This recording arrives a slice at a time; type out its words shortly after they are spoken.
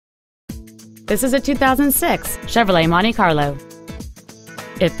This is a 2006 Chevrolet Monte Carlo.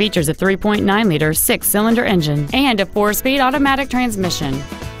 It features a 3.9-liter six-cylinder engine and a 4-speed automatic transmission.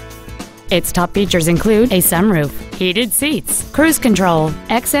 Its top features include a sunroof, heated seats, cruise control,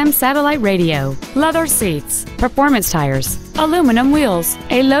 XM satellite radio, leather seats, performance tires, aluminum wheels,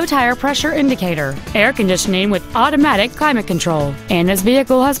 a low tire pressure indicator, air conditioning with automatic climate control, and this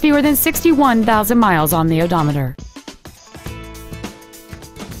vehicle has fewer than 61,000 miles on the odometer.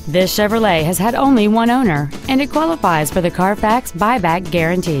 This Chevrolet has had only one owner, and it qualifies for the Carfax buyback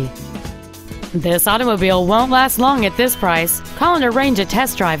guarantee. This automobile won't last long at this price. Call and arrange a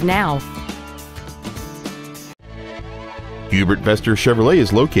test drive now. Hubert Vester Chevrolet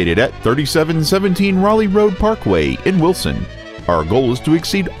is located at 3717 Raleigh Road Parkway in Wilson. Our goal is to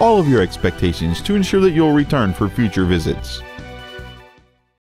exceed all of your expectations to ensure that you'll return for future visits.